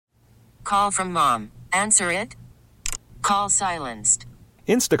call from mom. Answer it. Call silenced.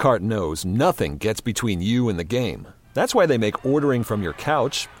 Instacart knows nothing gets between you and the game. That's why they make ordering from your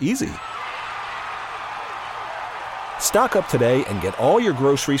couch easy. Stock up today and get all your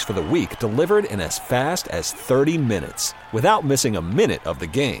groceries for the week delivered in as fast as 30 minutes without missing a minute of the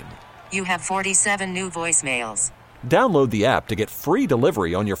game. You have 47 new voicemails. Download the app to get free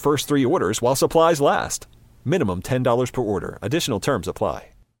delivery on your first 3 orders while supplies last. Minimum $10 per order. Additional terms apply.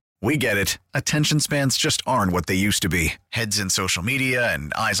 We get it. Attention spans just aren't what they used to be. Heads in social media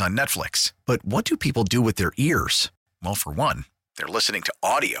and eyes on Netflix. But what do people do with their ears? Well, for one, they're listening to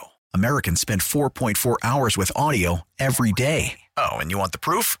audio. Americans spend 4.4 hours with audio every day. Oh, and you want the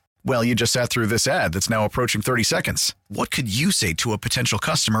proof? Well, you just sat through this ad that's now approaching 30 seconds. What could you say to a potential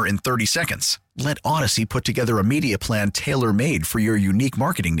customer in 30 seconds? Let Odyssey put together a media plan tailor-made for your unique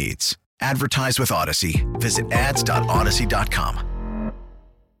marketing needs. Advertise with Odyssey. Visit ads.odyssey.com.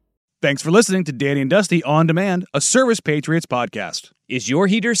 Thanks for listening to Danny and Dusty On Demand, a Service Patriots podcast. Is your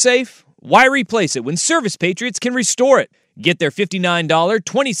heater safe? Why replace it when Service Patriots can restore it? Get their $59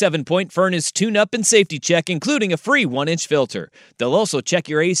 27-point furnace tune-up and safety check, including a free 1-inch filter. They'll also check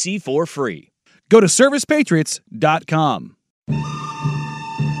your AC for free. Go to ServicePatriots.com.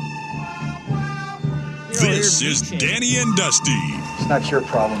 This is Danny and Dusty. It's not your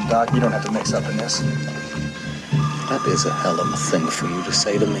problem, Doc. You don't have to mix up in this. That is a hell of a thing for you to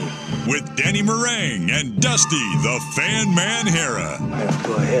say to me. With Danny Meringue and Dusty, the Fan Man Hera. Yeah,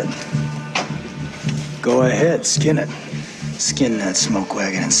 go ahead. Go ahead, skin it. Skin that smoke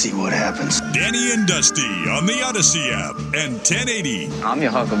wagon and see what happens. Danny and Dusty on the Odyssey app and 1080. I'm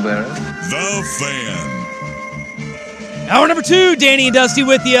your Huckleberry. The Fan. Hour number 2, Danny and Dusty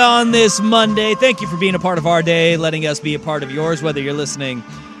with you on this Monday. Thank you for being a part of our day, letting us be a part of yours, whether you're listening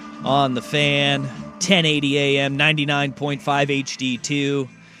on The Fan, 1080 AM, 99.5 HD2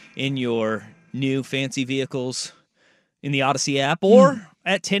 in your new fancy vehicles in the Odyssey app, or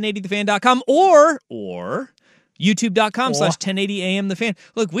at 1080thefan.com, or youtube.com/1080am The Fan.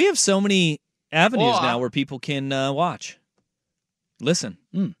 Look, we have so many avenues now where people can watch, listen,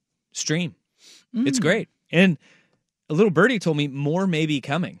 stream. It's great. And a little birdie told me more may be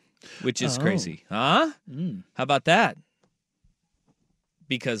coming, which is crazy. Huh? How about that?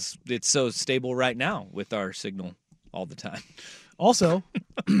 Because it's so stable right now with our signal all the time. Also,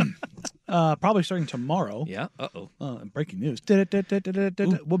 probably starting tomorrow. Yeah. Breaking news.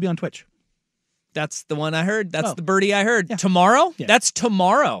 We'll be on Twitch. That's the one I heard. That's the birdie I heard. Yeah. Tomorrow? Yeah. That's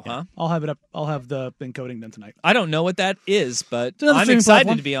tomorrow, huh? I'll have it up. I'll have the encoding done tonight. I don't know what that is, but I'm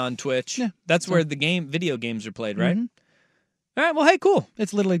excited to be on Twitch. Yeah, that's where the video games are played, right? Mm-hmm. All right, well, hey, cool.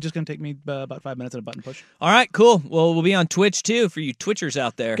 It's literally just going to take me about 5 minutes and a button push. All right, cool. Well, we'll be on Twitch, too, for you Twitchers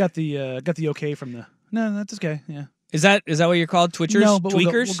out there. Got the okay from the... No, that's okay, yeah. Is that what you're called, Twitchers? No, but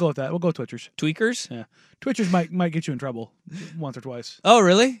Tweakers? We'll go with that. We'll go Twitchers. Tweakers? Yeah. Twitchers might get you in trouble once or twice. Oh,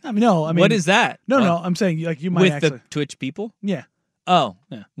 really? I mean, what is that? No, I'm saying like you might with actually... the Twitch people? Yeah. Oh.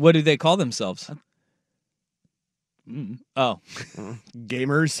 Yeah. What do they call themselves? Oh.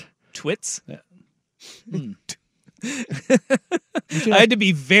 Gamers? Twits? Yeah. I had to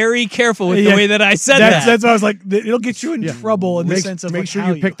be very careful with the way that I said that. That's why I was like, it'll get you in trouble in the sense of make sure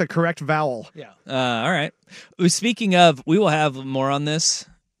you pick the correct vowel. Yeah. All right. Speaking of, we will have more on this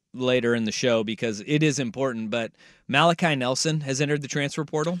later in the show because it is important, but Malachi Nelson has entered the transfer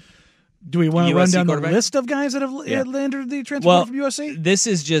portal. Do we want to run down the list of guys that have entered the transfer portal from USC? This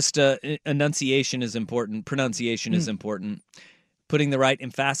is just enunciation is important. Pronunciation is important. Putting the right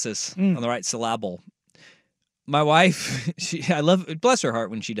emphasis on the right syllable. My wife, I love, bless her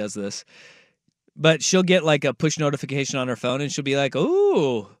heart when she does this, but she'll get like a push notification on her phone and she'll be like,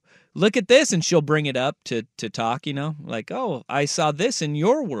 "Ooh, look at this." And she'll bring it up to talk, like, "Oh, I saw this in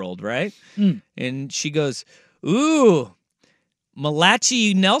your world, right?" And she goes, "Ooh,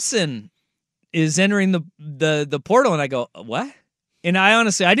 Malachi Nelson is entering the portal." And I go, "What?" And I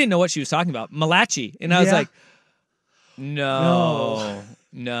honestly didn't know what she was talking about. Malachi. And I was like, no.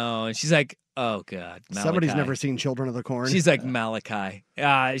 And she's like, "Oh, God, Malachi." Somebody's never seen Children of the Corn. She's like, Malachi.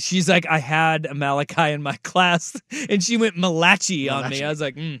 She's like, "I had a Malachi in my class." And she went Malachi on me. I was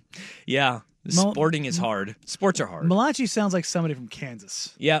like, yeah, sporting is hard. Sports are hard. Malachi sounds like somebody from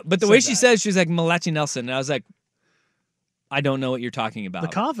Kansas. Yeah, but the way she says, she's like, Malachi Nelson. And I was like, I don't know what you're talking about. The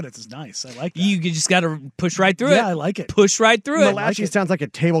confidence is nice. I like that. You just got to push right through it. Yeah, I like it. Push right through it. Malachi sounds like a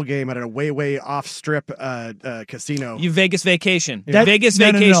table game at a way off strip casino. You Vegas Vacation. Vegas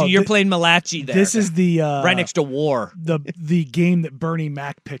Vacation. No. You're playing Malachi there. This is the right next to War. The game that Bernie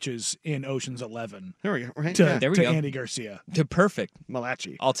Mac pitches in Ocean's 11. There we go. Right? To Andy Garcia. To perfect.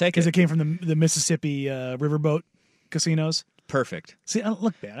 Malachi. I'll take it. Because it came from the Mississippi riverboat casinos. Perfect. See,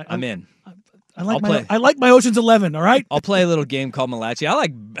 look, man. I'm in. I like my Ocean's 11. All right. I'll play a little game called Malachi. I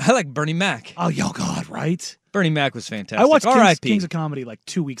like Bernie Mac. Oh, yo, God, right? Bernie Mac was fantastic. I watched Kings of Comedy like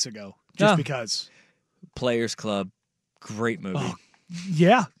 2 weeks ago, just because. Players Club, great movie. Oh,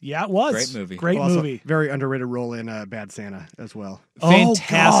 yeah, it was. Great movie. Great movie. Very underrated role in Bad Santa as well.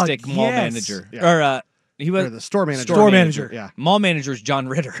 Fantastic mall yes. manager. Yeah. Or he was the store manager. Store manager. Yeah. Mall manager is John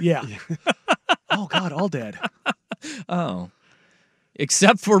Ritter. Yeah. Oh God, all dead. Oh.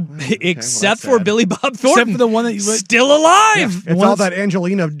 Except for sad. Billy Bob Thornton. Except for the one that still alive. It's all that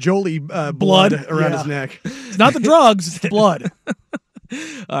Angelina Jolie blood around his neck. It's not the drugs, it's the blood.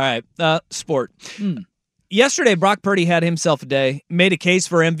 All right. Sport. Yesterday, Brock Purdy had himself a day, made a case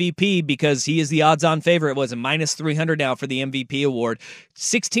for MVP because he is the odds-on favorite. It was a minus 300 now for the MVP award.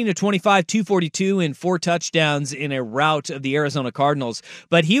 16 to 25, 242, and 4 touchdowns in a rout of the Arizona Cardinals.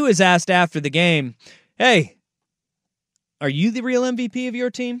 But he was asked after the game, hey, are you the real MVP of your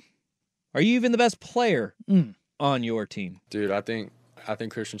team? Are you even the best player on your team? Dude, I think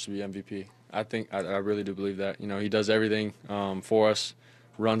Christian should be MVP. I really do believe that. You know, he does everything for us.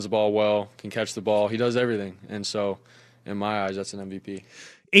 Runs the ball well, can catch the ball. He does everything. And so, in my eyes, that's an MVP.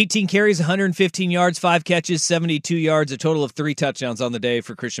 18 carries, 115 yards, 5 catches, 72 yards, a total of 3 touchdowns on the day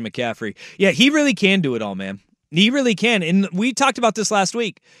for Christian McCaffrey. Yeah, he really can do it all, man. He really can. And we talked about this last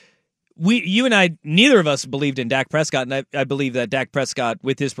week. You and I, neither of us believed in Dak Prescott, and I believe that Dak Prescott,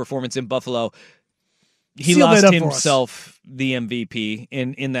 with his performance in Buffalo, he lost himself the MVP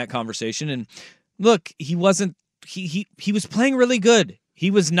in that conversation. And look, he wasn't. He was playing really good. He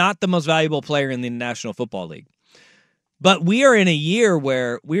was not the most valuable player in the National Football League. But we are in a year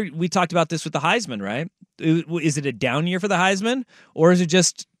where we talked about this with the Heisman, right? Is it a down year for the Heisman? Or is it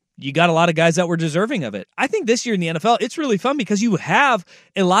just you got a lot of guys that were deserving of it? I think this year in the NFL, it's really fun because you have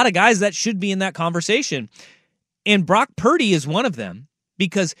a lot of guys that should be in that conversation. And Brock Purdy is one of them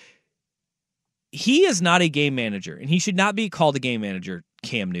because he is not a game manager, and he should not be called a game manager,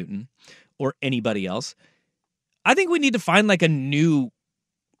 Cam Newton, or anybody else. I think we need to find like a new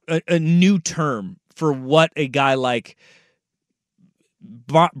term for what a guy like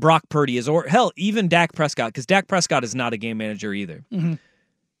Brock Purdy is, or hell, even Dak Prescott, because Dak Prescott is not a game manager either. Mm-hmm.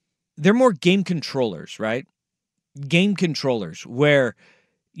 They're more game controllers, right? Game controllers, where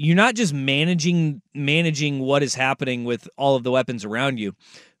you're not just managing what is happening with all of the weapons around you,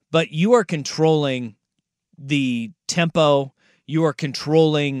 but you are controlling the tempo, you are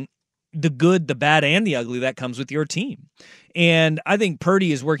controlling the good, the bad, and the ugly that comes with your team. And I think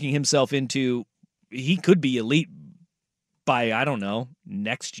Purdy is working himself into, he could be elite by, I don't know,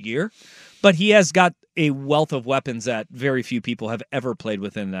 next year. But he has got a wealth of weapons that very few people have ever played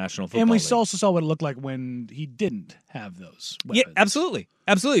within the National Football League. And we also saw what it looked like when he didn't have those weapons. Yeah, absolutely.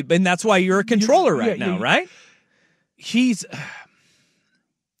 Absolutely. And that's why you're a controller now, right?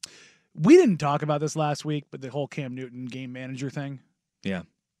 We didn't talk about this last week, but the whole Cam Newton game manager thing. Yeah.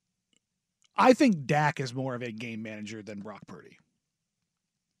 I think Dak is more of a game manager than Brock Purdy.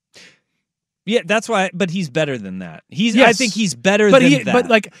 Yeah, that's why. But he's better than that. Yes. I think he's better than that. But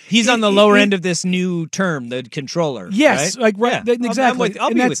like he's on the lower end of this new term, the controller. Yes, right? Exactly.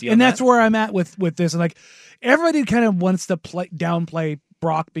 I'll be with you. And that's where I'm at with this. And like everybody kind of wants to downplay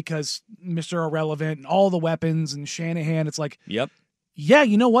Brock because Mr. Irrelevant and all the weapons and Shanahan. It's like, yep. Yeah,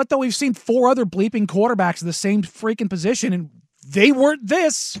 you know what though? We've seen 4 other bleeping quarterbacks in the same freaking position, and they weren't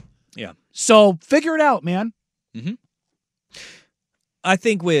this. Yeah. So figure it out, man. Mm-hmm. I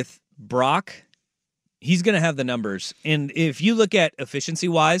think with Brock, he's going to have the numbers. And if you look at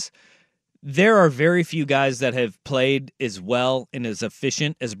efficiency-wise, there are very few guys that have played as well and as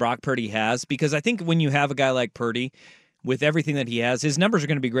efficient as Brock Purdy has, because I think when you have a guy like Purdy, with everything that he has, his numbers are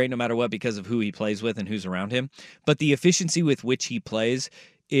going to be great no matter what because of who he plays with and who's around him. But the efficiency with which he plays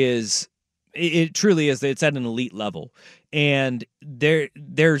it truly is. It's at an elite level. And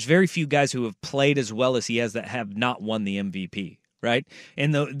there's very few guys who have played as well as he has that have not won the MVP, right?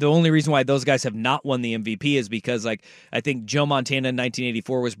 And the only reason why those guys have not won the MVP is because, like, I think Joe Montana in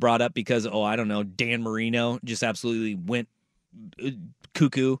 1984 was brought up because, Dan Marino just absolutely went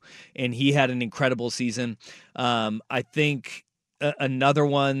cuckoo, and he had an incredible season. I think another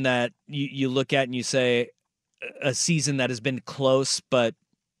one that you look at and you say a season that has been close but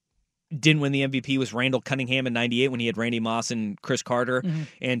didn't win the MVP was Randall Cunningham in 98 when he had Randy Moss and Chris Carter,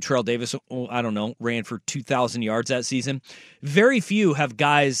 and Terrell Davis, ran for 2,000 yards that season. Very few have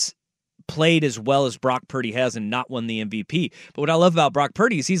guys played as well as Brock Purdy has and not won the MVP. But what I love about Brock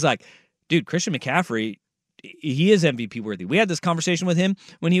Purdy is he's like, dude, Christian McCaffrey, he is MVP worthy. We had this conversation with him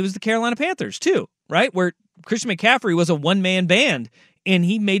when he was the Carolina Panthers too, right? Where Christian McCaffrey was a one-man band and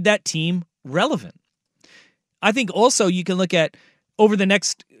he made that team relevant. I think also you can look at over the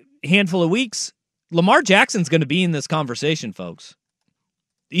next handful of weeks, Lamar Jackson's going to be in this conversation, folks.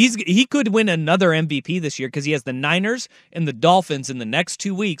 He could win another MVP this year because he has the Niners and the Dolphins in the next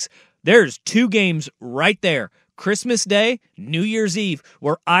 2 weeks. There's 2 games right there, Christmas Day, New Year's Eve,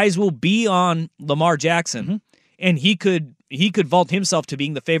 where eyes will be on Lamar Jackson, and he could vault himself to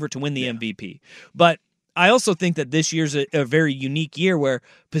being the favorite to win the MVP. But I also think that this year's a very unique year where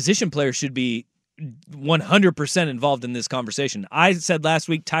position players should be 100% involved in this conversation. I said last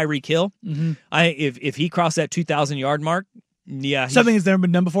week Tyreek Hill. If he crossed that 2,000-yard mark, something that's never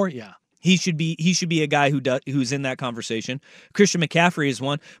been done before. Yeah, he should be a guy who's in that conversation. Christian McCaffrey is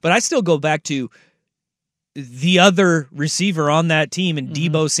one, but I still go back to the other receiver on that team, and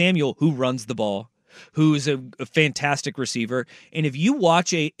Deebo Samuel, who runs the ball, who's a fantastic receiver. And if you watch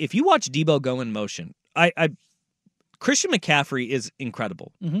Deebo go in motion, Christian McCaffrey is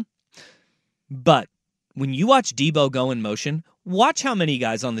incredible. But when you watch Deebo go in motion, watch how many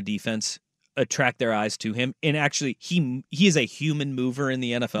guys on the defense attract their eyes to him. And actually, he is a human mover in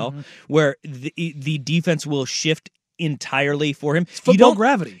the NFL where the defense will shift entirely for him. It's football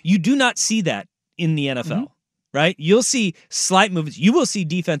gravity. You do not see that in the NFL, right? You'll see slight movements. You will see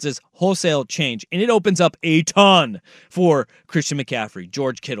defenses wholesale change, and it opens up a ton for Christian McCaffrey,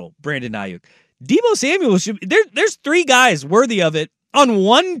 George Kittle, Brandon Ayuk. Deebo Samuel, there's 3 guys worthy of it on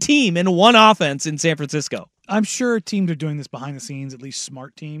one team and one offense in San Francisco. I'm sure teams are doing this behind the scenes, at least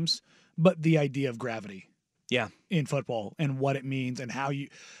smart teams, but the idea of gravity in football and what it means and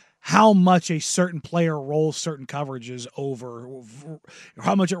how much a certain player rolls certain coverages over,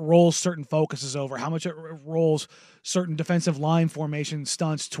 how much it rolls certain focuses over, how much it rolls certain defensive line formations,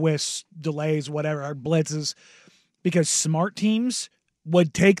 stunts, twists, delays, whatever, blitzes, because smart teams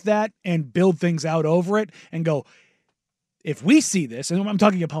would take that and build things out over it and go, if we see this, and I'm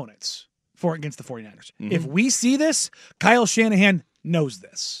talking opponents against the 49ers, if we see this, Kyle Shanahan knows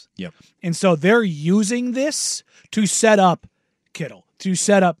this. Yep. And so they're using this to set up Kittle, to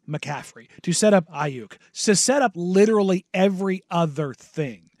set up McCaffrey, to set up Ayuk, to set up literally every other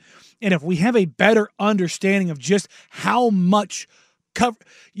thing. And if we have a better understanding of just how much cover,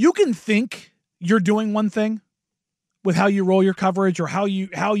 you can think you're doing one thing with how you roll your coverage or how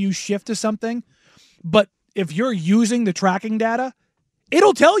you shift to something, but if you're using the tracking data,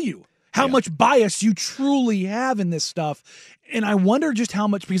 it'll tell you how much bias you truly have in this stuff. And I wonder just how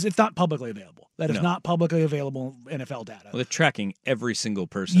much, because it's not publicly available. That is not publicly available NFL data. Well, they're tracking every single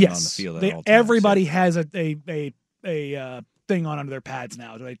person on the field at all times. Everybody has a thing on under their pads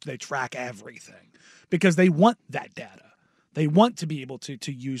now. They track everything because they want that data. They want to be able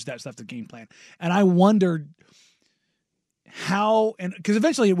to use that stuff to game plan. And I wondered how, and because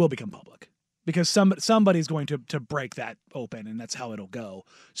eventually it will become public. Because somebody's going to break that open, and that's how it'll go.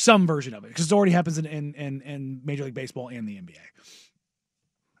 Some version of it, because it already happens in Major League Baseball and the NBA.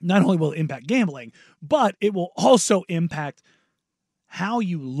 Not only will it impact gambling, but it will also impact how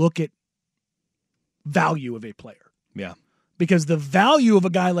you look at value of a player. Yeah. Because the value of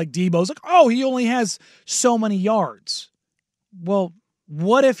a guy like Deebo is like, oh, he only has so many yards. Well,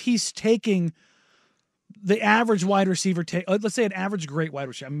 what if he's taking the average wide receiver, let's say an average great wide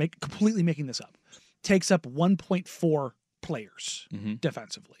receiver, I'm completely making this up, takes up 1.4 players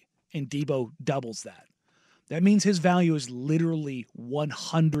defensively, and Deebo doubles that. That means his value is literally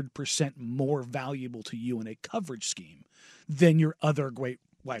 100% more valuable to you in a coverage scheme than your other great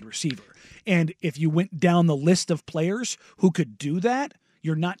wide receiver. And if you went down the list of players who could do that,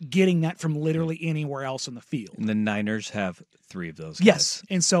 you're not getting that from literally anywhere else in the field. And the Niners have 3 of those guys. Yes.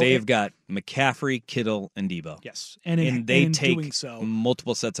 And so they've got McCaffrey, Kittle, and Deebo. Yes. And they take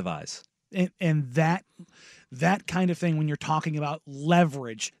multiple sets of eyes. And that kind of thing, when you're talking about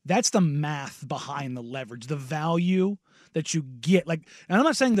leverage, that's the math behind the leverage, the value that you get. Like, and I'm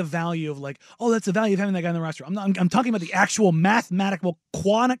not saying the value of like, oh, that's the value of having that guy on the roster. I'm talking about the actual mathematical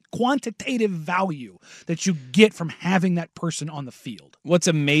quantitative value that you get from having that person on the field. What's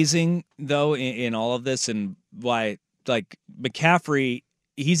amazing though in all of this, and why like McCaffrey,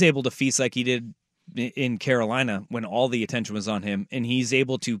 he's able to feast like he did in Carolina when all the attention was on him, and he's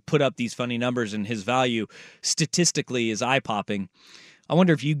able to put up these funny numbers, and his value statistically is eye-popping. I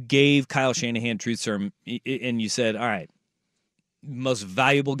wonder if you gave Kyle Shanahan truth serum and you said, all right, most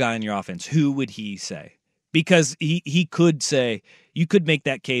valuable guy in your offense, who would he say? Because he could say, you could make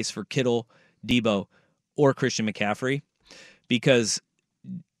that case for Kittle, Deebo, or Christian McCaffrey, because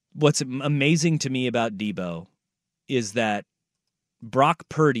what's amazing to me about Deebo is that Brock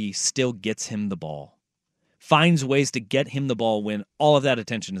Purdy still gets him the ball, finds ways to get him the ball when all of that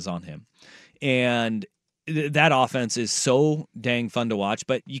attention is on him. And that offense is so dang fun to watch,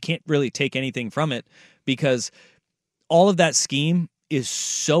 but you can't really take anything from it because all of that scheme is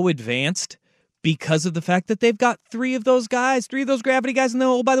so advanced because of the fact that they've got three of those gravity guys, and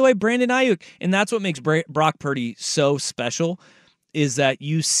oh, by the way, Brandon Ayuk. And that's what makes Brock Purdy so special, is that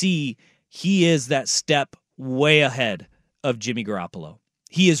you see he is that step way ahead of Jimmy Garoppolo.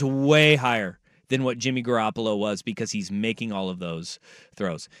 He is way higher than what Jimmy Garoppolo was because he's making all of those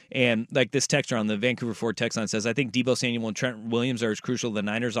throws. And like this texter on the Vancouver Ford text line says, I think Deebo Samuel and Trent Williams are as crucial to the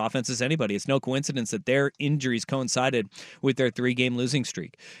Niners offense as anybody. It's no coincidence that their injuries coincided with their 3-game losing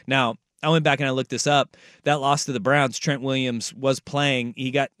streak. Now, I went back and I looked this up. That loss to the Browns, Trent Williams was playing.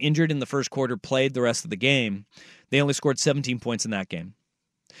 He got injured in the first quarter, played the rest of the game. They only scored 17 points in that game.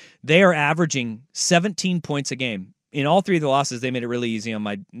 They are averaging 17 points a game. In all three of the losses, they made it really easy on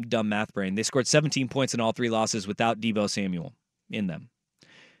my dumb math brain. They scored 17 points in all three losses without Deebo Samuel in them.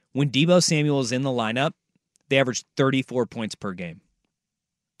 When Deebo Samuel is in the lineup, they averaged 34 points per game.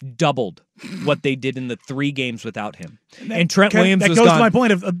 Doubled what they did in the 3 games without him. And Trent Williams was gone. That goes to my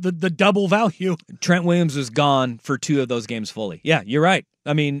point of the double value. Trent Williams was gone for 2 of those games fully. Yeah, you're right.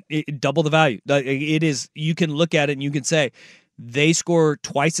 I mean, double the value. It is. You can look at it and you can say, they score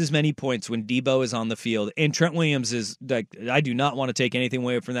twice as many points when Deebo is on the field. And Trent Williams is like, I do not want to take anything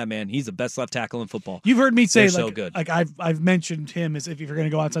away from that man. He's the best left tackle in football. You've heard me say, They're so good. Like I've mentioned him as if you're going to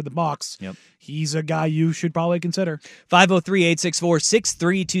go outside the box. Yep. He's a guy you should probably consider.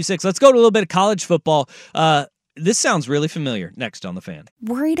 503-864-6326. Let's go to a little bit of college football. This sounds really familiar. Next on The Fan.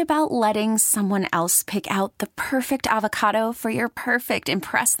 Worried about letting someone else pick out the perfect avocado for your perfect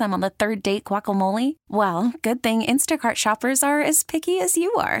impress them on the third date guacamole? Well, good thing Instacart shoppers are as picky as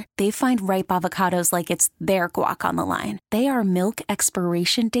you are. They find ripe avocados like it's their guac on the line. They are milk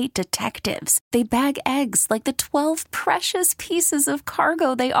expiration date detectives. They bag eggs like the 12 precious pieces of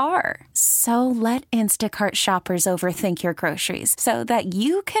cargo they are. So let Instacart shoppers overthink your groceries so that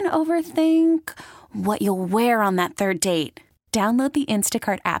you can overthink what you'll wear on that third date. Download the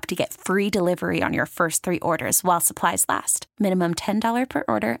Instacart app to get free delivery on your first 3 orders while supplies last. Minimum $10 per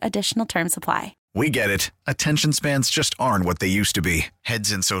order. Additional terms apply. We get it. Attention spans just aren't what they used to be.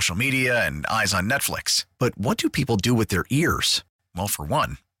 Heads in social media and eyes on Netflix. But what do people do with their ears? Well, for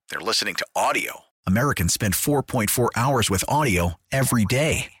one, they're listening to audio. Americans spend 4.4 hours with audio every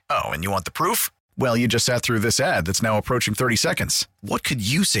day. Oh, and you want the proof? Well, you just sat through this ad that's now approaching 30 seconds. What could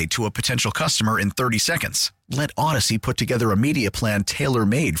you say to a potential customer in 30 seconds? Let Odyssey put together a media plan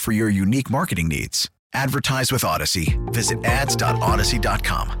tailor-made for your unique marketing needs. Advertise with Odyssey. Visit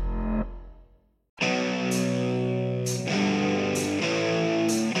ads.odyssey.com.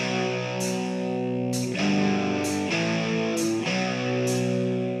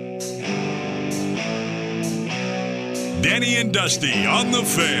 Danny and Dusty on The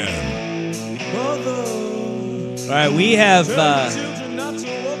Fan. All right, we have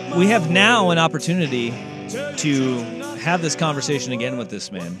now an opportunity to have this conversation again with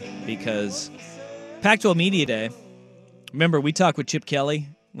this man because Pac-12 Media Day. Remember, we talked with Chip Kelly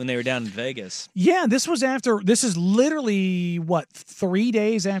when they were down in Vegas. Yeah, this is literally, 3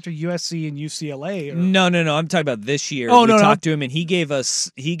 days after USC and UCLA? No. I'm talking about this year. Oh, we talked to him, and he gave us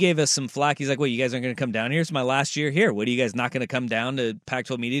some flack. He's like, "What, you guys aren't going to come down here? It's my last year here. What, are you guys not going to come down to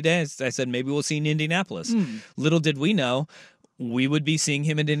Pac-12 Media Day?" I said, maybe we'll see in Indianapolis. Little did we know, we would be seeing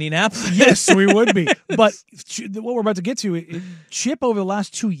him in Indianapolis. Yes, we would be. But what we're about to get to, Chip over the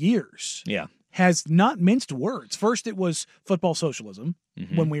last 2 years has not minced words. First, it was football socialism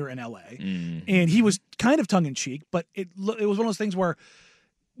when we were in L.A., and he was kind of tongue-in-cheek, but it was one of those things where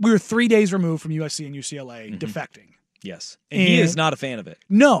we were 3 days removed from USC and UCLA defecting. Yes, and he is not a fan of it.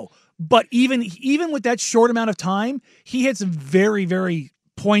 No, but even with that short amount of time, he had some very, very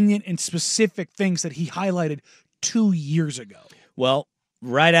poignant and specific things that he highlighted 2 years ago. Well,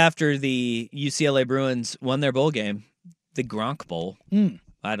 right after the UCLA Bruins won their bowl game, the Gronk Bowl.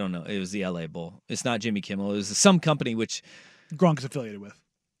 I don't know. It was the LA Bowl. It's not Jimmy Kimmel. It was some company which Gronk is affiliated with.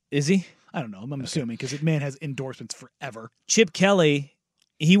 Is he? I don't know. I'm assuming because the man has endorsements forever. Chip Kelly,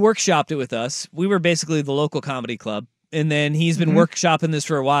 he workshopped it with us. We were basically the local comedy club. And then he's been workshopping this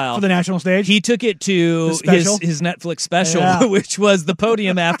for a while. For the national stage? He took it to his Netflix special, which was the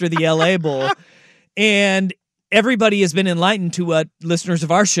podium after the LA Bowl. And everybody has been enlightened to what listeners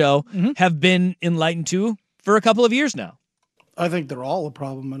of our show have been enlightened to for a couple of years now. I think they're all a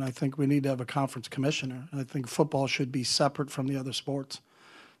problem, and I think we need to have a conference commissioner. I think football should be separate from the other sports.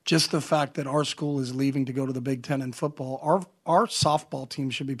 Just the fact that our school is leaving to go to the Big Ten in football, our softball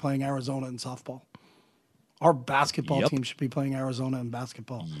team should be playing Arizona in softball. Our basketball team should be playing Arizona in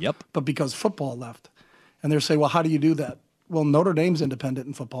basketball. Yep. But because football left, and they're saying, well, how do you do that? Well, Notre Dame's independent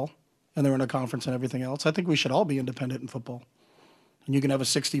in football. and they're in a conference and everything else. I think we should all be independent in football. And you can have a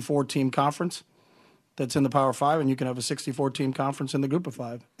 64-team conference that's in the Power 5, and you can have a 64-team conference in the Group of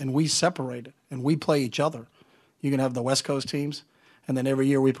 5. And we separate it, and we play each other. You can have the West Coast teams, and then every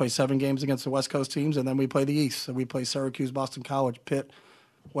year we play 7 games against the West Coast teams, and then we play the East. So we play Syracuse, Boston College, Pitt,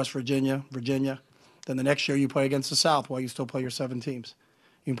 West Virginia, Virginia. Then the next year you play against the South while you still play your 7 teams.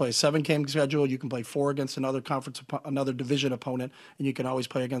 You can play a 7-game schedule. You can play 4 against another conference, another division opponent, and you can always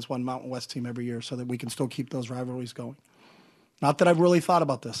play against one Mountain West team every year so that we can still keep those rivalries going. Not that I've really thought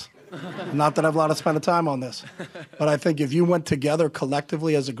about this. Not that I've a lot of spent of time on this. But I think if you went together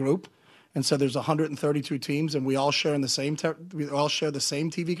collectively as a group and said there's 132 teams and we all share the same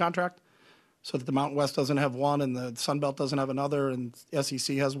TV contract, so that the Mountain West doesn't have one and the Sun Belt doesn't have another and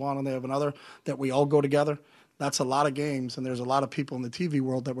SEC has one and they have another, that we all go together, that's a lot of games, and there's a lot of people in the TV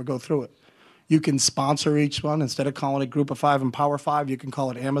world that would go through it. You can sponsor each one. Instead of calling it Group of 5 and Power 5, you can call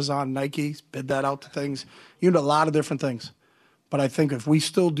it Amazon, Nike, bid that out to things. You do a lot of different things. But I think if we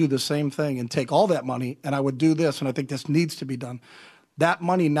still do the same thing and take all that money, and I would do this, and I think this needs to be done, that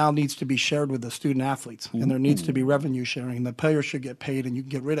money now needs to be shared with the student athletes, and there needs to be revenue sharing, and the players should get paid, and you can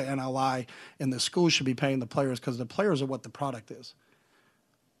get rid of NLI, and the schools should be paying the players because the players are what the product is.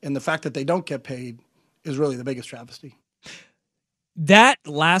 And the fact that they don't get paid is really the biggest travesty. That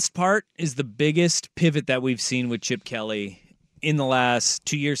last part is the biggest pivot that we've seen with Chip Kelly in the last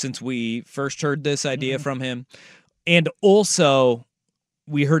 2 years since we first heard this idea from him. And also,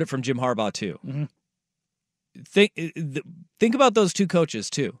 we heard it from Jim Harbaugh, too. Think about those 2 coaches,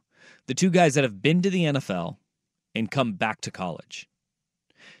 too. The 2 guys that have been to the NFL and come back to college.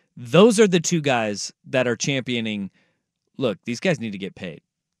 Those are the 2 guys that are championing, look, these guys need to get paid.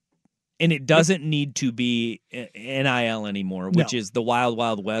 And it doesn't need to be NIL anymore, which is the wild,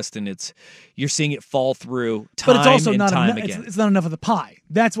 wild west, and you're seeing it fall through time but it's also and not time enough, again. It's not enough of the pie.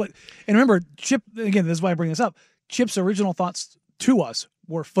 That's what. And remember, Chip. Again, this is why I bring this up. Chip's original thoughts to us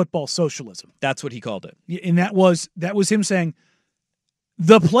were football socialism. That's what he called it, and that was him saying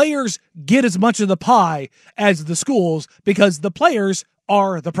the players get as much of the pie as the schools because the players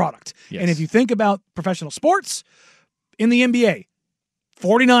are the product. Yes. And if you think about professional sports in the NBA.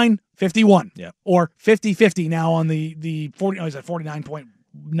 49-51 or 50-50 now on the 40. Oh, is that 49.9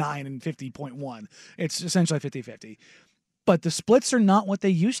 and 50.1? It's essentially 50-50. But the splits are not what they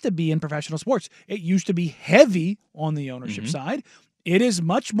used to be in professional sports. It used to be heavy on the ownership side. It is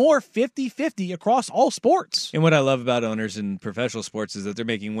much more 50-50 across all sports. And what I love about owners in professional sports is that they're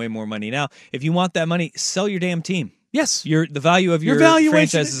making way more money now. If you want that money, sell your damn team. Yes. The value of your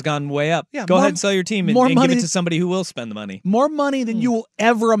franchise has gone way up. Yeah, Go ahead and sell your team and give it to somebody who will spend the money. More money than you will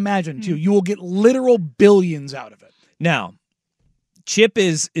ever imagine, too. You will get literal billions out of it. Now, Chip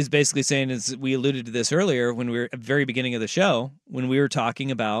is basically saying, as we alluded to this earlier when we were at the very beginning of the show, when we were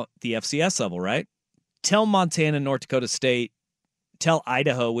talking about the FCS level, right? Tell Montana, North Dakota State, tell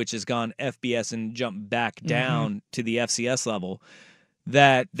Idaho, which has gone FBS and jumped back down to the FCS level,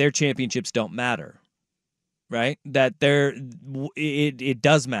 that their championships don't matter. Right? That it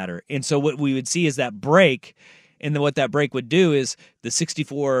does matter. And so what we would see is that break, and then what that break would do is the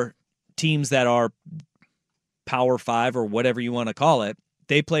 64 teams that are Power 5 or whatever you want to call it,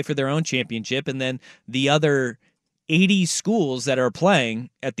 they play for their own championship, and then the other 80 schools that are playing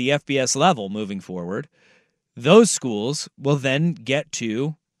at the FBS level moving forward, those schools will then get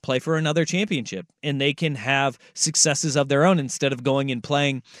to play for another championship, and they can have successes of their own instead of going and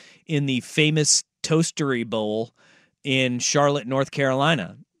playing in the famous Toastery Bowl in Charlotte, North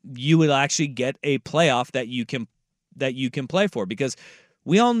Carolina. You will actually get a playoff that you can play for, because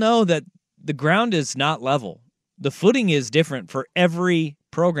we all know that the ground is not level. The footing is different for every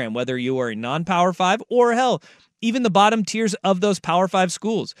program, whether you are a non-Power 5 or hell, even the bottom tiers of those Power 5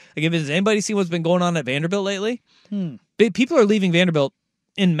 schools. Like, has anybody seen what's been going on at Vanderbilt lately? People are leaving Vanderbilt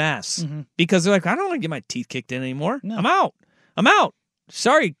en masse because they're like, I don't want to get my teeth kicked in anymore. No. I'm out.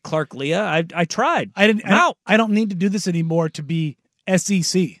 Sorry, Clark Leah. I tried. I'm out. I don't need to do this anymore to be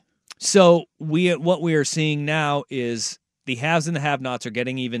SEC. So what we are seeing now is the haves and the have-nots are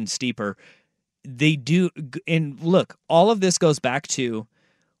getting even steeper. They do, and look, all of this goes back to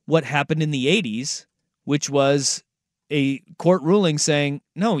what happened in the 80s, which was a court ruling saying,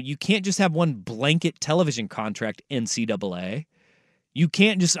 no, you can't just have one blanket television contract, NCAA. You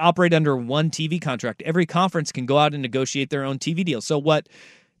can't just operate under one TV contract. Every conference can go out and negotiate their own TV deal. So what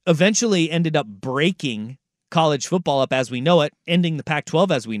eventually ended up breaking college football up as we know it, ending the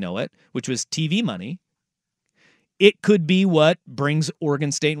Pac-12 as we know it, which was TV money, it could be what brings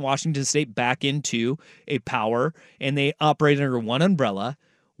Oregon State and Washington State back into a power, and they operate under one umbrella,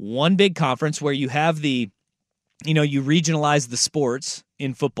 one big conference where you have the you regionalize the sports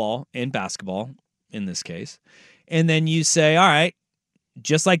in football and basketball, in this case, and then you say, all right,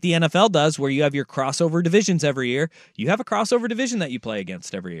 just like the NFL does, where you have your crossover divisions every year, you have a crossover division that you play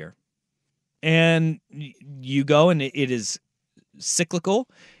against every year. And you go, and it is cyclical,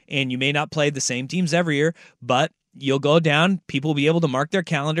 and you may not play the same teams every year, but you'll go down, people will be able to mark their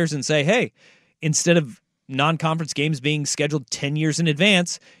calendars and say, hey, instead of non-conference games being scheduled 10 years in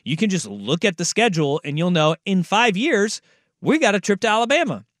advance, you can just look at the schedule and you'll know in 5 years, we got a trip to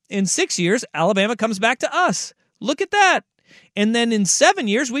Alabama. In 6 years, Alabama comes back to us. Look at that. And then in 7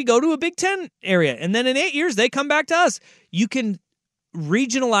 years, we go to a Big Ten area. And then in 8 years, they come back to us. You can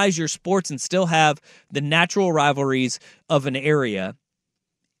regionalize your sports and still have the natural rivalries of an area,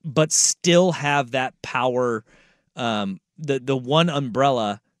 but still have that power, the one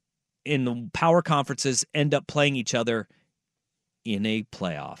umbrella in the power conferences end up playing each other in a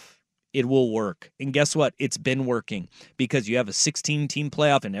playoff. It will work. And guess what? It's been working because you have a 16-team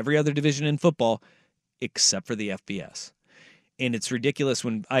playoff in every other division in football except for the FBS. And it's ridiculous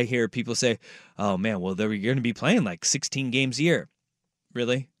when I hear people say, oh, man, well, they're going to be playing like 16 games a year.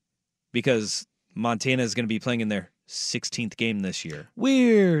 Really? Because Montana is going to be playing in their 16th game this year.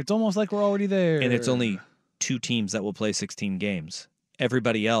 Weird. It's almost like we're already there. And it's only 2 teams that will play 16 games.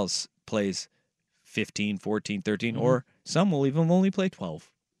 Everybody else plays 15, 14, 13, or some will even only play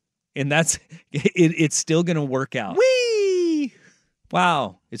 12. And that's it's still going to work out. Whee!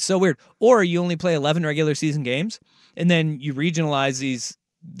 Wow. It's so weird. Or you only play 11 regular season games, and then you regionalize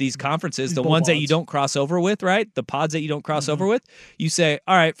these conferences, the ones that you don't cross over with, right? The pods that you don't cross over with. You say,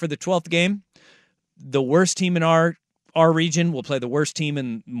 all right, for the 12th game, the worst team in our region will play the worst team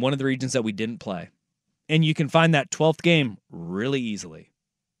in one of the regions that we didn't play. And you can find that 12th game really easily.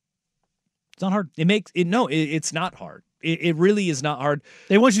 It's not hard. It's not hard. It really is not hard.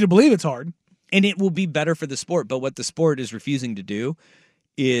 They want you to believe it's hard. And it will be better for the sport. But what the sport is refusing to do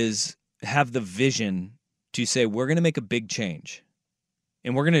is have the vision to say, we're going to make a big change.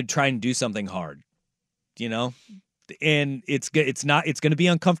 And we're going to try and do something hard. And it's going to be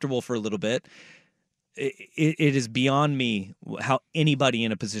uncomfortable for a little bit. It is beyond me how anybody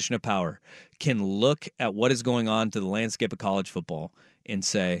in a position of power can look at what is going on to the landscape of college football and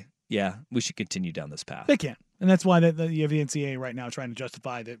say, yeah, we should continue down this path. They can. And that's why you have the NCAA right now trying to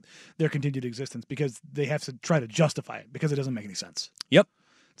justify their continued existence, because they have to try to justify it because it doesn't make any sense. Yep.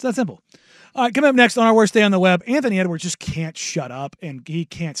 It's that simple. All right, coming up next on our Worst Day on the Web, Anthony Edwards just can't shut up, and he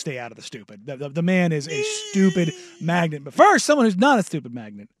can't stay out of the stupid. The man is a stupid magnet. But first, someone who's not a stupid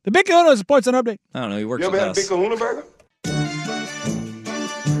magnet. The Big Kahuna Sports Center update. I don't know. He works with us. You ever had a Big Kahuna burger?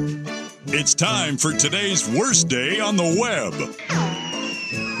 It's time for today's Worst Day on the Web.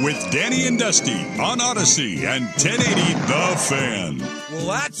 With Danny and Dusty on Odyssey and 1080 The Fan. Well,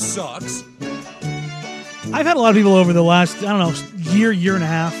 that sucks. I've had a lot of people over the last, year and a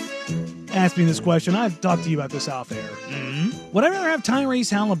half ask me this question. I've talked to you about this off air. Mm-hmm. Would I rather have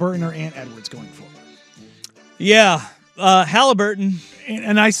Tyrese Halliburton or Ant Edwards going forward? Yeah, Halliburton.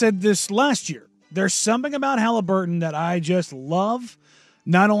 And I said this last year. There's something about Halliburton that I just love,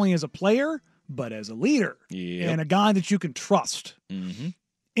 not only as a player, but as a leader. Yep. And a guy that you can trust. Mm-hmm.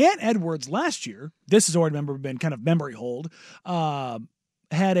 Ant Edwards last year, this has already been kind of memory hold,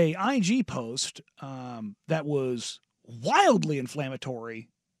 had a IG post that was wildly inflammatory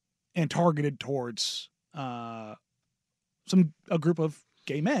and targeted towards a group of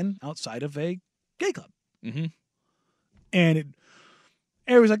gay men outside of a gay club. Mm-hmm. And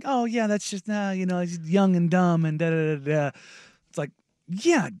everybody's like, oh, yeah, that's just, he's young and dumb and da-da-da-da. It's like,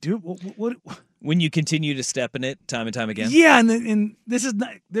 yeah, dude, what? When you continue to step in it time and time again. Yeah, and this is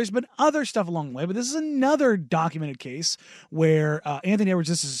not, there's been other stuff along the way, but this is another documented case where Anthony Edwards,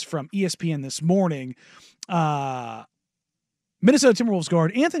 this is from ESPN this morning, Minnesota Timberwolves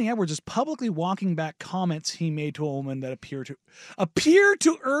guard Anthony Edwards is publicly walking back comments he made to a woman that appear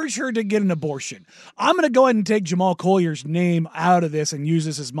to urge her to get an abortion. I'm going to go ahead and take Jamal Collier's name out of this and use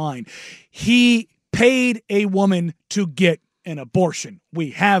this as mine. He paid a woman to get an abortion.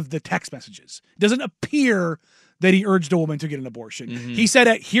 We have the text messages. It doesn't appear that he urged a woman to get an abortion. Mm-hmm. He said,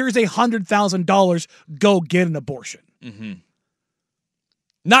 here's $100,000, go get an abortion. Mm-hmm.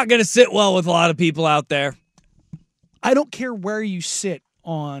 Not going to sit well with a lot of people out there. I don't care where you sit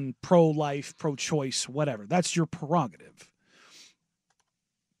on pro-life, pro-choice, whatever. That's your prerogative.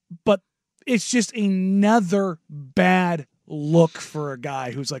 But it's just another bad look for a guy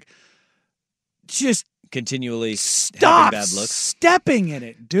who's like, just continually stop having bad looks. Stepping in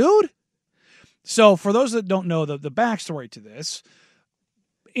it, dude. So for those that don't know the backstory to this,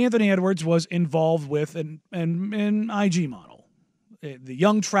 Anthony Edwards was involved with an IG model, the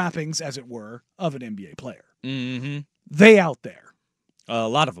young trappings, as it were, of an NBA player. Mm-hmm. They out there. A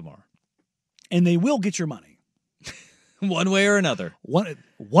lot of them are. And they will get your money. One way or another.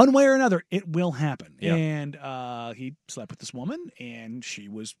 One way or another, it will happen. Yeah. And he slept with this woman, and she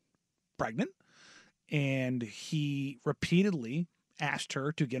was pregnant. And he repeatedly asked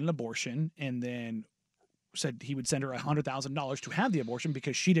her to get an abortion, and then said he would send her $100,000 to have the abortion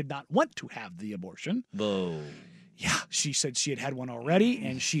because she did not want to have the abortion. Whoa. Yeah, she said she had one already,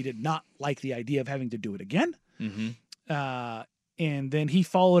 and she did not like the idea of having to do it again. Mm-hmm. And then he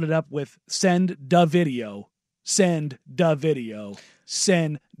followed it up with send the video, send the video,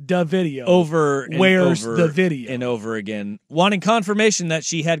 send the video. Where's the video? And over again, wanting confirmation that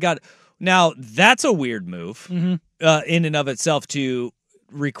she had got. Now, that's a weird move in and of itself to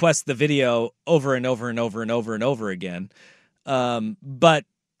request the video over and over and over and over and over again. But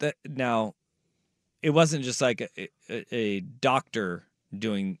now, it wasn't just like a doctor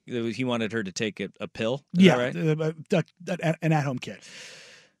doing. He wanted her to take a pill. Is that right? An at-home kit.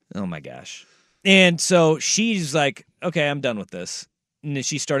 Oh my gosh! And so she's like, "Okay, I'm done with this." And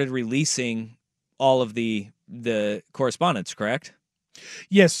she started releasing all of the correspondence. Correct?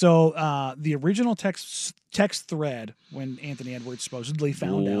 Yes. So the original text thread when Anthony Edwards supposedly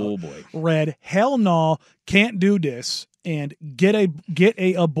found out read, "Hell no, can't do this." And get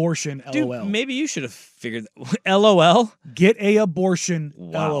a abortion, Dude, LOL. Maybe you should have figured that. LOL? Get a abortion,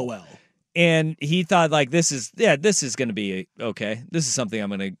 Wow. LOL. And he thought like this is going to be okay. This is something I'm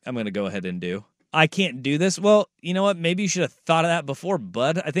going to go ahead and do. I can't do this. Well, you know what? Maybe you should have thought of that before,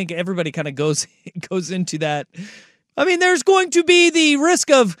 bud. I think everybody kind of goes into that. I mean, there's going to be the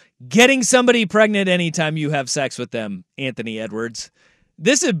risk of getting somebody pregnant anytime you have sex with them, Anthony Edwards.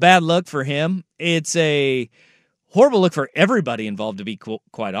 This is a bad look for him. It's a horrible look for everybody involved, to be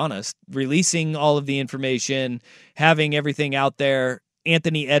quite honest. Releasing all of the information, having everything out there.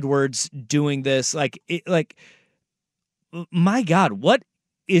 Anthony Edwards doing this, my God, what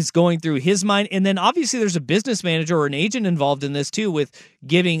is going through his mind? And then obviously there's a business manager or an agent involved in this too, with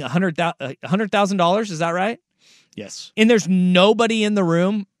giving $100,000. Is that right? Yes. And there's nobody in the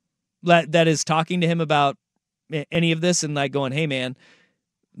room that is talking to him about any of this and like going, "Hey, man,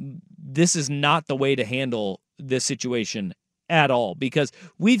 this is not the way to handle this situation at all," because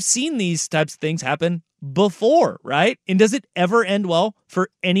we've seen these types of things happen before, right? And does it ever end well for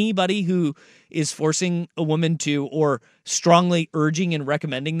anybody who is forcing a woman to, or strongly urging and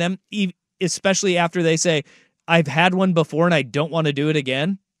recommending them, especially after they say, "I've had one before and I don't want to do it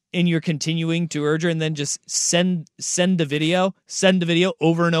again," and you're continuing to urge her and then just send the video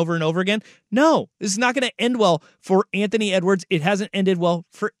over and over and over again? No, this is not going to end well for Anthony Edwards. It hasn't ended well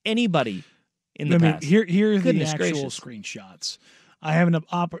for anybody in the past. Here are Goodness the actual gracious. screenshots. I have an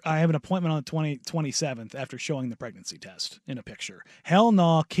appointment on the 27th after showing the pregnancy test in a picture. "Hell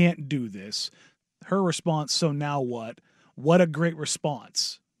no, can't do this." Her response, "So now what?" What a great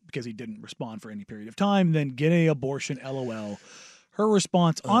response, because he didn't respond for any period of time. Then get a abortion, LOL. Her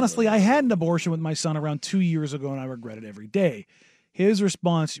response, "Honestly, I had an abortion with my son around 2 years ago and I regret it every day." His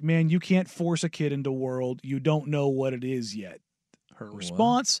response, "Man, you can't force a kid into the world. You don't know what it is yet." Her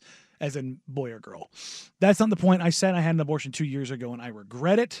response, as in boy or girl, "That's not the point. I said I had an abortion 2 years ago and I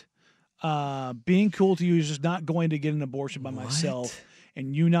regret it. Being cool to you is just not going to get an abortion by myself,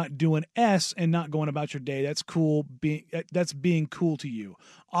 and you not doing S and not going about your day. That's cool. That's being cool to you.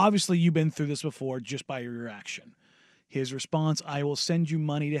 Obviously, you've been through this before just by your reaction." His response, "I will send you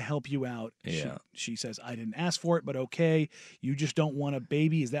money to help you out." Yeah. She says, "I didn't ask for it, but okay. You just don't want a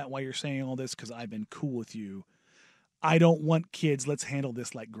baby. Is that why you're saying all this? Because I've been cool with you. I don't want kids. Let's handle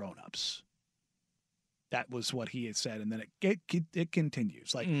this like grown-ups." That was what he had said, and then it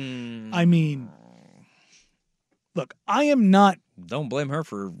continues. Like, I mean, look, I am not. Don't blame her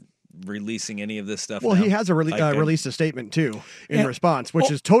for releasing any of this stuff. Well, now. he has released a statement too in response,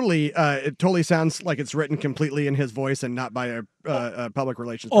 which is totally. It totally sounds like it's written completely in his voice and not by a public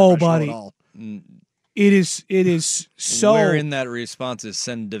relations professional at all. It is so. Where in that response is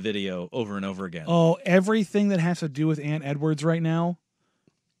send the video over and over again. Oh, everything that has to do with Aunt Edwards right now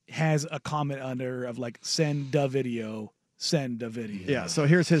has a comment under of like send the video. Send a video. Yeah, so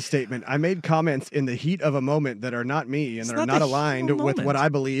here's his statement. "I made comments in the heat of a moment that are not me and that are not aligned with what I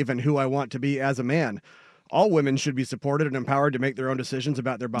believe and who I want to be as a man. All women should be supported and empowered to make their own decisions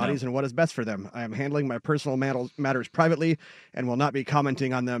about their bodies and what is best for them. I am handling my personal matters privately and will not be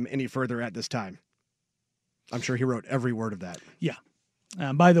commenting on them any further at this time." I'm sure he wrote every word of that. Yeah.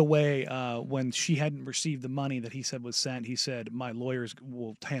 By the way, when she hadn't received the money that he said was sent, he said, "My lawyers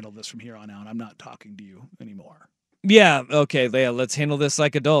will handle this from here on out. I'm not talking to you anymore." Yeah, okay, Leah, let's handle this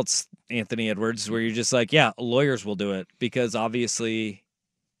like adults, Anthony Edwards, where you're just like, yeah, lawyers will do it, because obviously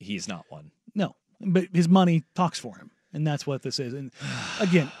he's not one. No. but his money talks for him, and that's what this is. And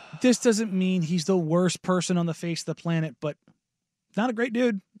again, this doesn't mean he's the worst person on the face of the planet, but not a great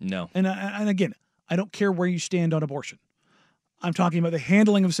dude. No. And again, I don't care where you stand on abortion. I'm talking about the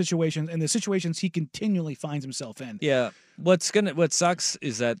handling of situations and the situations he continually finds himself in. Yeah. What sucks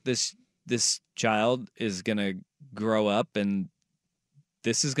is that this child is gonna grow up and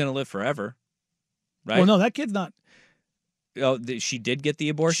this is gonna live forever. Right? Well, no, that kid's not. Oh, she did get the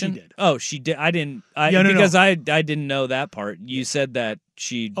abortion? She did. Oh, she did. I didn't. I didn't know that part. You said that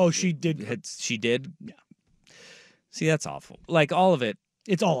she. Oh, she did. She did? Yeah. See, that's awful. Like, all of it.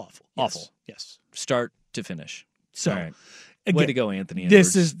 It's all awful. Awful. Yes. Start to finish. So, all right. Again, way to go, Anthony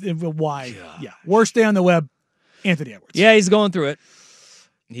Edwards. This is why. God. Yeah. Worst day on the web, Anthony Edwards. Yeah, he's going through it.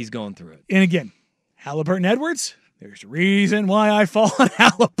 He's going through it. And again, Halliburton Edwards, there's a reason why I fall on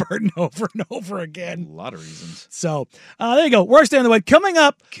Halliburton over and over again. A lot of reasons. So, there you go. Worst day on the web. Coming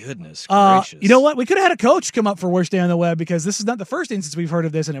up. Goodness gracious. You know what? We could have had a coach come up for worst day on the web because this is not the first instance we've heard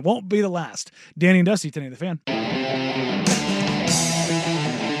of this, and it won't be the last. Danny and Dusty, Today the Fan.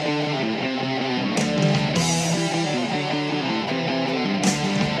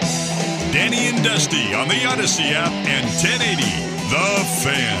 Danny and Dusty on the Odyssey app and 1080 The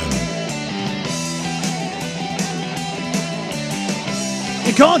Fan.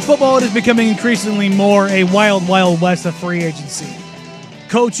 In college football, it is becoming increasingly more a wild, wild west of free agency.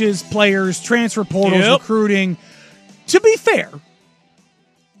 Coaches, players, transfer portals, recruiting. To be fair,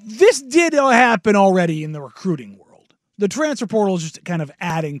 this did happen already in the recruiting world. The transfer portal is just kind of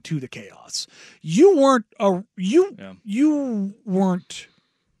adding to the chaos. You were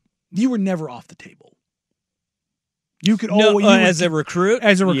never off the table. You could as a recruit?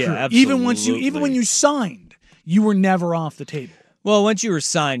 As a recruit. Yeah, even when you signed, you were never off the table. Well, once you were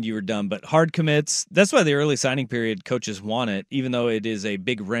signed, you were done. But hard commits, that's why the early signing period, coaches want it, even though it is a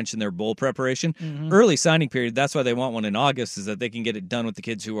big wrench in their bowl preparation. Mm-hmm. Early signing period, that's why they want one in August, is that they can get it done with the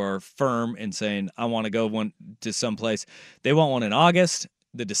kids who are firm and saying, I want to go to someplace. They want one in August.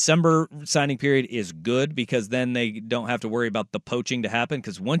 The December signing period is good because then they don't have to worry about the poaching to happen,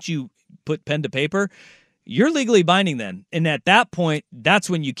 because once you put pen to paper, you're legally binding then. And at that point, that's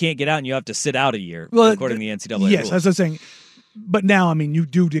when you can't get out and you have to sit out a year, according to the NCAA Yes, rules. as I was saying. But now, I mean, you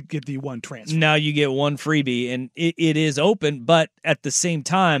do get the one transfer. Now you get one freebie, and it is open. But at the same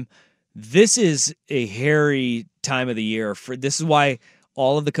time, this is a hairy time of the year. This is why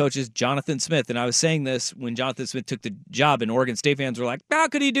all of the coaches, Jonathan Smith, and I was saying this when Jonathan Smith took the job, and Oregon State fans were like, how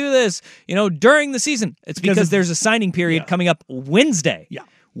could he do this, during the season? It's because there's a signing period coming up Wednesday. Yeah.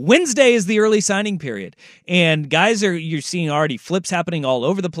 Wednesday is the early signing period, and guys you're seeing already flips happening all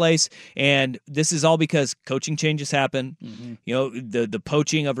over the place, and this is all because coaching changes happen. Mm-hmm. The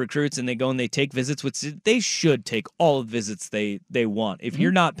poaching of recruits, and they go and they take visits, which they should take all of the visits they want. If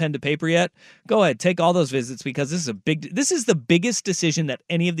you're not pen to paper yet, go ahead, take all those visits, because this is the biggest decision that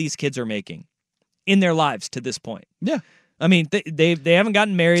any of these kids are making in their lives to this point. Yeah. I mean, they haven't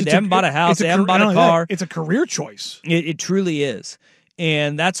gotten married, they haven't bought a house, they haven't bought a car. It's a career choice. It truly is.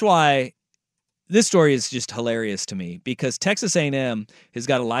 And that's why this story is just hilarious to me, because Texas A&M has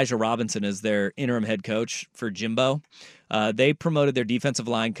got Elijah Robinson as their interim head coach for Jimbo. They promoted their defensive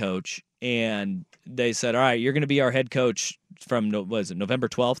line coach, and they said, all right, you're going to be our head coach from, November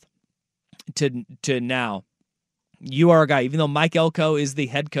 12th to now. You are our guy. Even though Mike Elko is the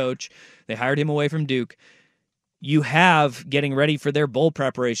head coach, they hired him away from Duke. You have, getting ready for their bowl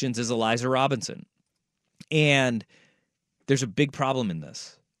preparations, is Elijah Robinson. And there's a big problem in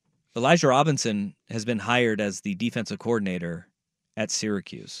this. Elijah Robinson has been hired as the defensive coordinator at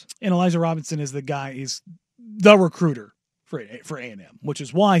Syracuse. And Elijah Robinson is the guy, he's the recruiter for A&M, which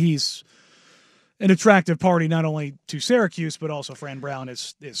is why he's an attractive party not only to Syracuse, but also Fran Brown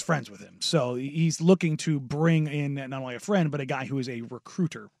is friends with him. So he's looking to bring in not only a friend, but a guy who is a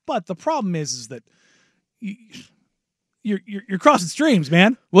recruiter. But the problem is that you're crossing streams,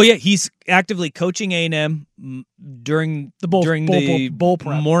 man. Well, yeah, he's actively coaching A&M during the bowl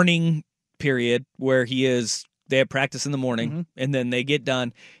prep morning period where they have practice in the morning, and then they get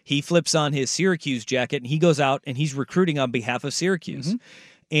done. He flips on his Syracuse jacket, and he goes out and he's recruiting on behalf of Syracuse.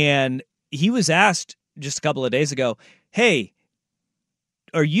 And he was asked just a couple of days ago, hey,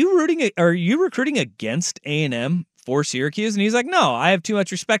 are you recruiting against A&M for Syracuse? And he's like, no, I have too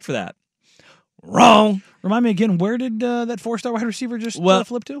much respect for that. Wrong. Remind me again, where did that 4-star wide receiver just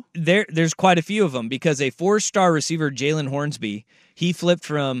flip to? There's quite a few of them, because a 4-star receiver, Jalen Hornsby, he flipped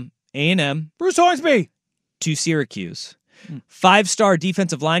from A&M, Bruce Hornsby, to Syracuse. 5-star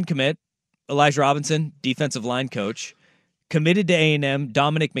defensive line commit, Elijah Robinson, defensive line coach, committed to A&M,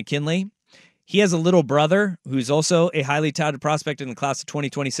 Dominic McKinley. He has a little brother who's also a highly touted prospect in the class of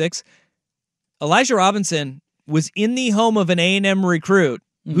 2026. Elijah Robinson was in the home of an A&M recruit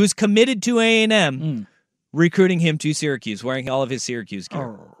who's committed to A&M, recruiting him to Syracuse, wearing all of his Syracuse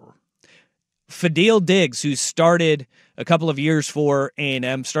gear. Fadil Diggs, who started a couple of years for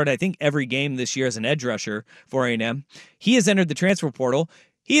A&M, started, I think, every game this year as an edge rusher for A&M. He has entered the transfer portal.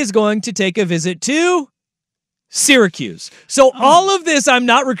 He is going to take a visit to Syracuse. So all of this, I'm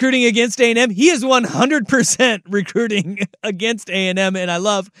not recruiting against A&M. He is 100% recruiting against A&M, and I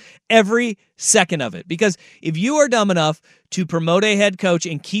love every second of it. Because if you are dumb enough to promote a head coach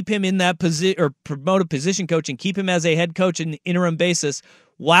and keep him in that position, or promote a position coach and keep him as a head coach in the interim basis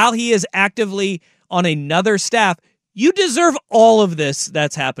while he is actively on another staff, you deserve all of this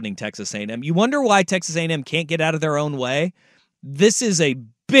that's happening, Texas A&M. You wonder why Texas A&M can't get out of their own way? This is a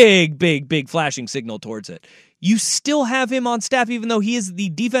big, big, big flashing signal towards it. You still have him on staff, even though he is the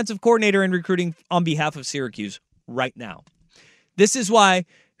defensive coordinator in recruiting on behalf of Syracuse right now. This is why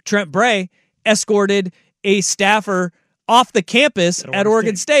Trent Bray escorted a staffer off the campus at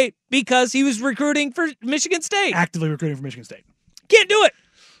Oregon State, because he was recruiting for Michigan State. Actively recruiting for Michigan State. Can't do it.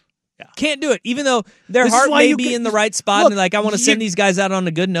 Yeah. Can't do it. Even though their heart may be in the right spot, and like, I want to send these guys out on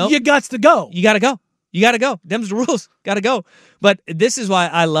a good note. You got to go. You got to go. You got to go. Them's the rules. Got to go. But this is why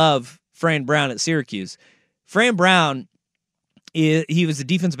I love Fran Brown at Syracuse. Fran Brown, he was the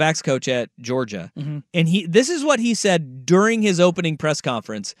defensive backs coach at Georgia, and this is what he said during his opening press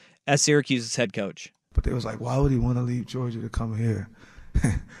conference as Syracuse's head coach. But they was like, why would he want to leave Georgia to come here?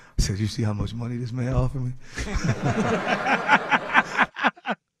 I said, you see how much money this man offered me?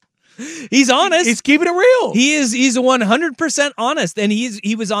 He's honest. He's keeping it real. He's 100% honest, and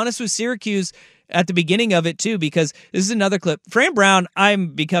he was honest with Syracuse at the beginning of it too, because this is another clip. Fran Brown,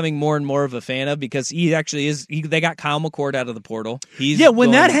 I'm becoming more and more of a fan of, because he actually is. They got Kyle McCord out of the portal.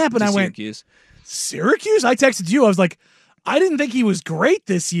 When that happened, I went, Syracuse? I texted you. I was like, I didn't think he was great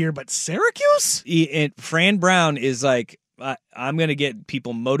this year, but Syracuse? And Fran Brown is like, I'm going to get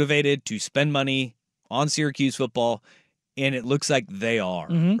people motivated to spend money on Syracuse football, and it looks like they are,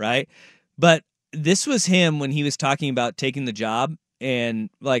 right? But this was him when he was talking about taking the job, and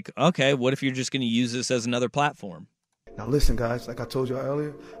like, okay, what if you're just going to use this as another platform? Now listen, guys, like I told you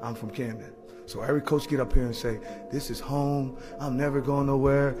earlier, I'm from Camden. So every coach get up here and say, this is home, I'm never going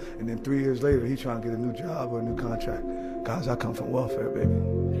nowhere, and then 3 years later, he's trying to get a new job or a new contract. Guys, I come from welfare, baby.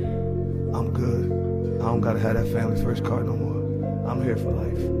 I'm good. I don't got to have that family first card no more. I'm here for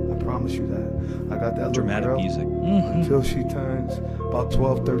life. I promise you that. I got that dramatic little girl. Music. Until she turns about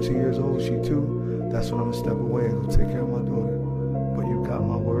 12, 13 years old, she 2, that's when I'm going to step away and go take care of my daughter. But you got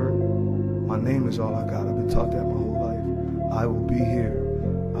my word. My name is all I got. I've been taught that my whole life. I will be here.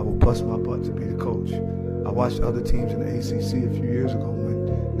 I will bust my butt to be the coach. I watched other teams in the ACC a few years ago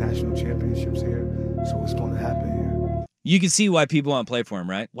win national championships here, so it's going to happen here. You can see why people want to play for him,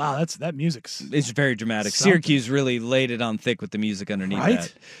 right? Wow, that music's... It's very dramatic. Something. Syracuse really laid it on thick with the music underneath right?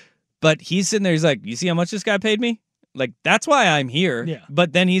 that. But he's sitting there, he's like, you see how much this guy paid me? Like, that's why I'm here. Yeah.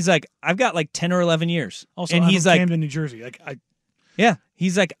 But then he's like, I've got like 10 or 11 years. Also, and I'm he's from like, Camden, New Jersey. Yeah.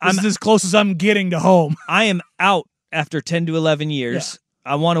 He's like, this is as close as I'm getting to home. I am out after 10 to 11 years.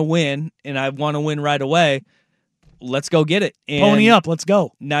 Yeah. I want to win, and I want to win right away. Let's go get it. And pony up. Let's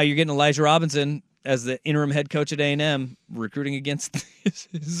go. Now you're getting Elijah Robinson as the interim head coach at A&M, recruiting against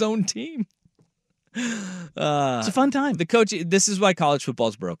his own team. It's a fun time. The coach. This is why college football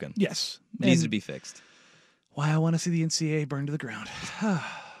is broken. Yes. It needs to be fixed. Why I want to see the NCAA burned to the ground. All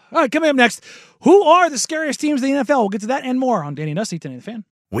right, coming up next, who are the scariest teams in the NFL? We'll get to that and more on Danny and Dusty, Today the Fan.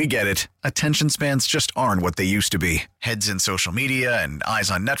 We get it. Attention spans just aren't what they used to be. Heads in social media and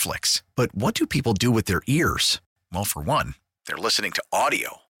eyes on Netflix. But what do people do with their ears? Well, for one, they're listening to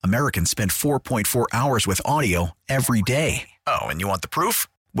audio. Americans spend 4.4 hours with audio every day. Oh, and you want the proof?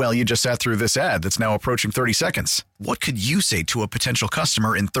 Well, you just sat through this ad that's now approaching 30 seconds. What could you say to a potential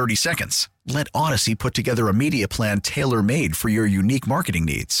customer in 30 seconds? Let Odyssey put together a media plan tailor-made for your unique marketing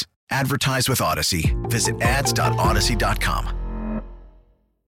needs. Advertise with Odyssey. Visit ads.odyssey.com.